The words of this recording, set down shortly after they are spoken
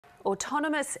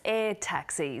Autonomous air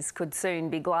taxis could soon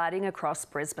be gliding across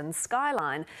Brisbane's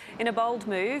skyline in a bold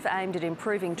move aimed at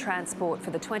improving transport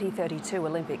for the 2032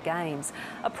 Olympic Games.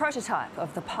 A prototype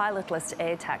of the pilotless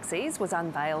air taxis was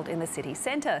unveiled in the city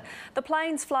centre. The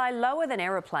planes fly lower than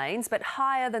aeroplanes but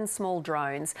higher than small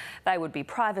drones. They would be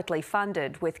privately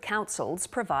funded, with councils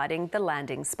providing the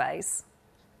landing space.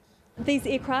 These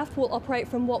aircraft will operate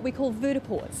from what we call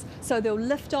vertiports, so they'll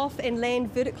lift off and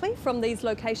land vertically from these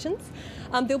locations.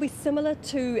 They'll be similar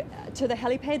to the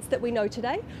helipads that we know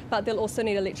today, but they'll also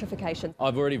need electrification.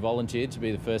 I've already volunteered to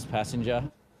be the first passenger.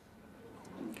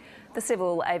 The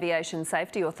Civil Aviation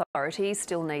Safety Authority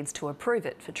still needs to approve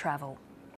it for travel.